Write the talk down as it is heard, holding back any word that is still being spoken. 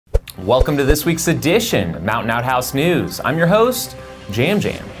Welcome to this week's edition of Mountain Outhouse News. I'm your host, Jam.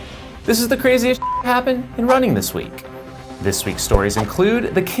 This is the craziest happened in running this week. This week's stories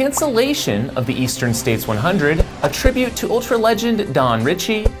include the cancellation of the Eastern States 100, a tribute to ultra legend Don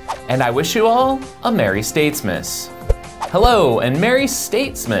Ritchie, and I wish you all a Merry Statesmas. Hello and Merry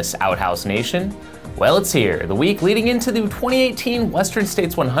Statesmas, Outhouse Nation. Well, it's here. The week leading into the 2018 Western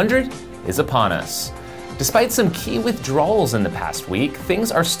States 100 is upon us. Despite some key withdrawals in the past week,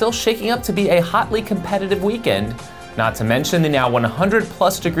 things are still shaking up to be a hotly competitive weekend, not to mention the now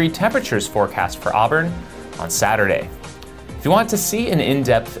 100+ degree temperatures forecast for Auburn on Saturday. If you want to see an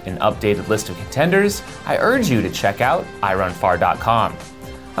in-depth and updated list of contenders, I urge you to check out irunfar.com.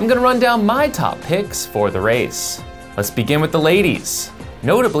 I'm going to run down my top picks for the race. Let's begin with the ladies.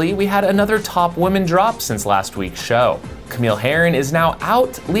 Notably, we had another top women drop since last week's show. Camille Herron is now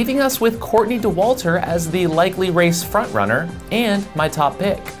out, leaving us with Courtney Dauwalter as the likely race frontrunner and my top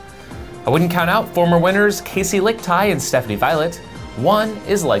pick. I wouldn't count out former winners Casey Lichtai and Stephanie Violet. One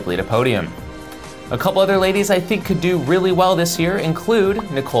is likely to podium. A couple other ladies I think could do really well this year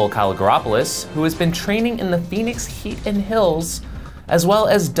include Nicole Kalogaropoulos, who has been training in the Phoenix Heat and Hills, as well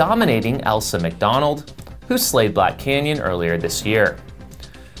as dominating Elsa McDonald, who slayed Black Canyon earlier this year.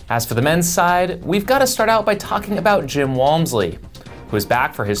 As for the men's side, we've got to start out by talking about Jim Walmsley, who is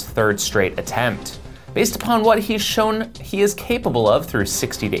back for his third straight attempt. Based upon what he's shown he is capable of through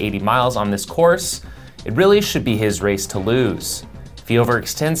 60 to 80 miles on this course, it really should be his race to lose. If he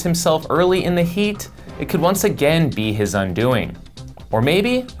overextends himself early in the heat, it could once again be his undoing. Or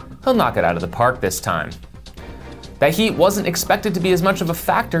maybe he'll knock it out of the park this time. That heat wasn't expected to be as much of a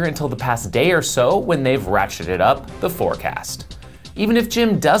factor until the past day or so when they've ratcheted up the forecast. Even if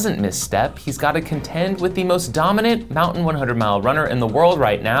Jim doesn't misstep, he's got to contend with the most dominant mountain 100-mile runner in the world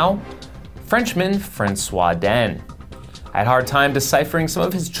right now, Frenchman Francois Den. I had a hard time deciphering some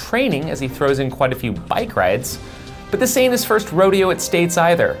of his training as he throws in quite a few bike rides, but this ain't his first rodeo at States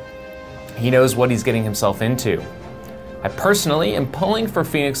either. He knows what he's getting himself into. I personally am pulling for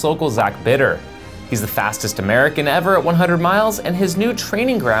Phoenix local Zach Bitter. He's the fastest American ever at 100 miles, and his new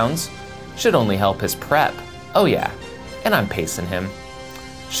training grounds should only help his prep. Oh yeah, and I'm pacing him.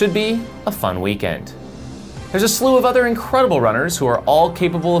 Should be a fun weekend. There's a slew of other incredible runners who are all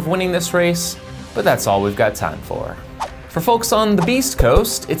capable of winning this race, but that's all we've got time for. For folks on the Beast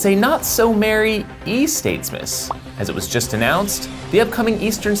Coast, it's a not-so-merry E-Statesmas. As it was just announced, the upcoming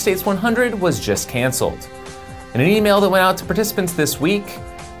Eastern States 100 was just canceled. In an email that went out to participants this week,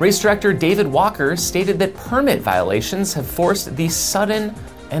 race director David Walker stated that permit violations have forced the sudden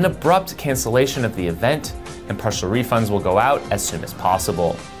and abrupt cancellation of the event, and partial refunds will go out as soon as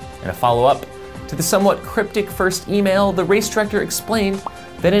possible. In a follow-up to the somewhat cryptic first email, the race director explained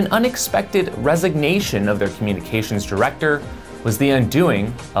that an unexpected resignation of their communications director was the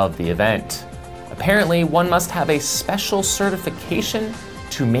undoing of the event. Apparently, one must have a special certification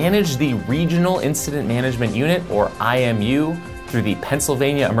to manage the Regional Incident Management Unit, or IMU, through the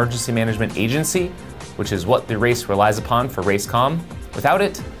Pennsylvania Emergency Management Agency, which is what the race relies upon for RaceCom. Without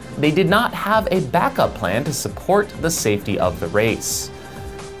it, they did not have a backup plan to support the safety of the race.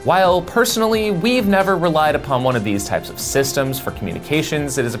 While personally, we've never relied upon one of these types of systems for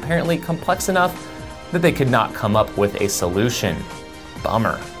communications, it is apparently complex enough that they could not come up with a solution.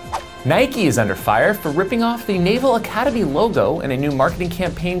 Bummer. Nike is under fire for ripping off the Naval Academy logo in a new marketing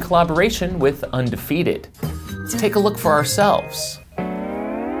campaign collaboration with Undefeated. Let's take a look for ourselves.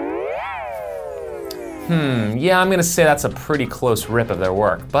 Yeah, I'm gonna say that's a pretty close rip of their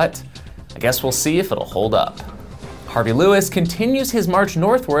work, but I guess we'll see if it'll hold up. Harvey Lewis continues his march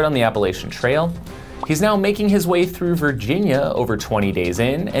northward on the Appalachian Trail. He's now making his way through Virginia over 20 days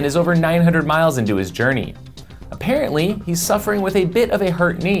in and is over 900 miles into his journey. Apparently, he's suffering with a bit of a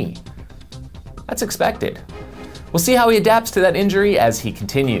hurt knee. That's expected. We'll see how he adapts to that injury as he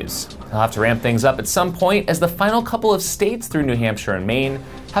continues. He'll have to ramp things up at some point as the final couple of states through New Hampshire and Maine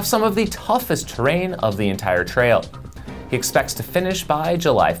have some of the toughest terrain of the entire trail. He expects to finish by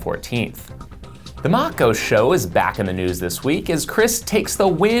July 14th. The Mako show is back in the news this week as Chris takes the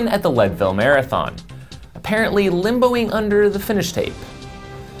win at the Leadville Marathon, apparently limboing under the finish tape.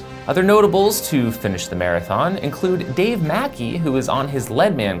 Other notables to finish the marathon include Dave Mackey, who is on his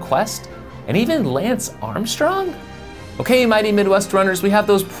Leadman quest, and even Lance Armstrong? Okay, mighty Midwest runners, we have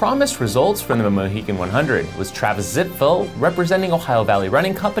those promised results from the Mohican 100, with Travis Zipfel representing Ohio Valley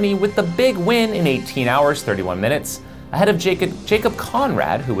Running Company with the big win in 18 hours, 31 minutes, ahead of Jacob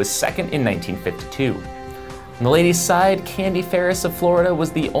Conrad, who was second in 1952. On the ladies' side, Candy Ferris of Florida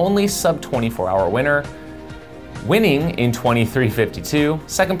was the only sub-24-hour winner, winning in 23:52.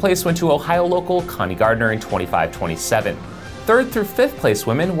 Second place went to Ohio local Connie Gardner in 25:27. 3rd through 5th place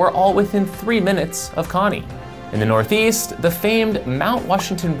women were all within 3 minutes of Connie. In the Northeast, the famed Mount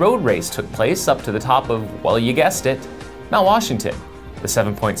Washington road race took place up to the top of, well, you guessed it, Mount Washington. The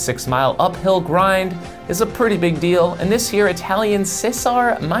 7.6-mile uphill grind is a pretty big deal, and this year Italian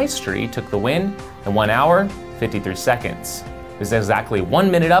Cesare Maestri took the win in 1 hour, 53 seconds. It was exactly 1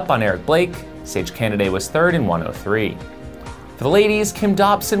 minute up on Eric Blake. Sage Canaday was 3rd in 1:03. For the ladies, Kim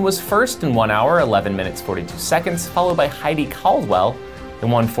Dobson was 1st in 1 hour, 11 minutes, 42 seconds, followed by Heidi Caldwell in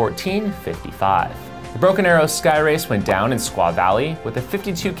 1:14.55. The Broken Arrow Sky Race went down in Squaw Valley with a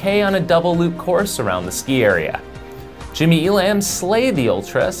 52K on a double loop course around the ski area. Jimmy Elam slayed the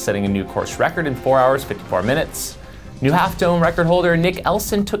ultra, setting a new course record in 4 hours, 54 minutes. New Half Dome record holder Nick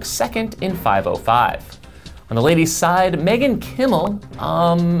Elson took 2nd in 5:05. On the ladies' side, Megan Kimmel,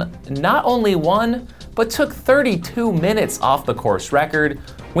 not only won, but took 32 minutes off the course record,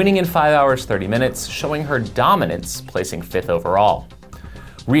 winning in 5 hours, 30 minutes, showing her dominance, placing 5th overall.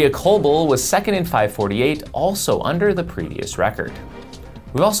 Rhea Colbel was 2nd in 5:48, also under the previous record.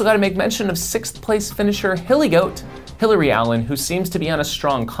 We've also got to make mention of 6th place finisher Hilly Goat, Hillary Allen, who seems to be on a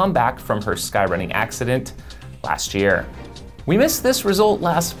strong comeback from her skyrunning accident last year. We missed this result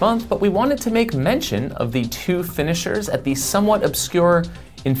last month, but we wanted to make mention of the 2 finishers at the somewhat obscure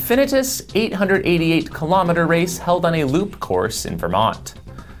Infinitus 888-kilometer race held on a loop course in Vermont.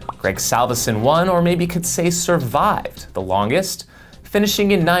 Greg Salveson won, or maybe could say survived, the longest,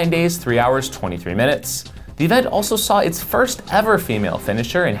 finishing in 9 days, 3 hours, 23 minutes. The event also saw its first ever female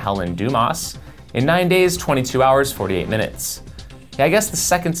finisher in Helen Dumas in 9 days, 22 hours, 48 minutes. Yeah, I guess the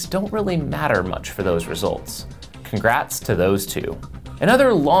seconds don't really matter much for those results. Congrats to those 2. In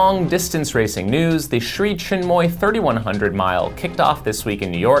other long distance racing news, the Sri Chinmoy 3100 mile kicked off this week in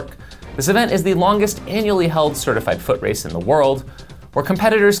New York. This event is the longest annually held certified foot race in the world, where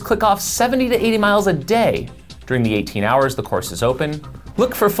competitors click off 70 to 80 miles a day during the 18 hours the course is open.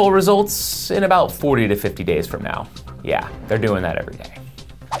 Look for full results in about 40 to 50 days from now. Yeah, they're doing that every day.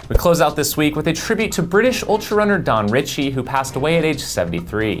 We close out this week with a tribute to British ultra runner Don Ritchie, who passed away at age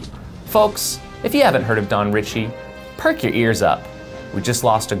 73. Folks, if you haven't heard of Don Ritchie, perk your ears up. We just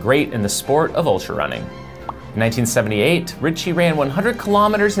lost a great in the sport of ultra running. In 1978, Ritchie ran 100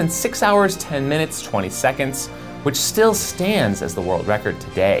 kilometers in 6 hours, 10 minutes, 20 seconds, which still stands as the world record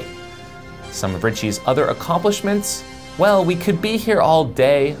today. Some of Ritchie's other accomplishments, well, we could be here all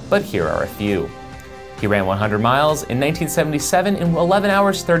day, but here are a few. He ran 100 miles in 1977 in 11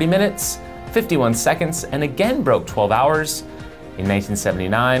 hours, 30 minutes, 51 seconds, and again broke 12 hours in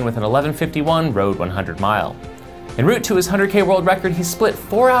 1979 with an 11:51 road 100 mile. En route to his 100K world record, he split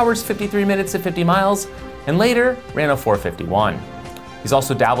 4 hours, 53 minutes at 50 miles, and later ran a 4:51. He's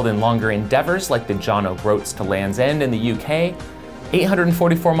also dabbled in longer endeavors like the John O'Groats to Land's End in the UK,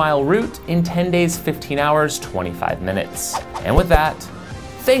 844-mile route in 10 days, 15 hours, 25 minutes. And with that,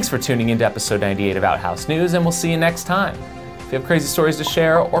 thanks for tuning into episode 98 of Outhouse News, and we'll see you next time. If you have crazy stories to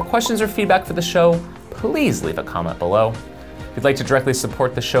share or questions or feedback for the show, please leave a comment below. If you'd like to directly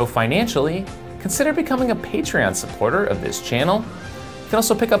support the show financially, consider becoming a Patreon supporter of this channel. You can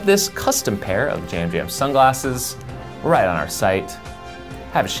also pick up this custom pair of Jam Jam sunglasses right on our site.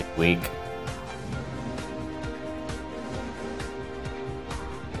 Have a shit week.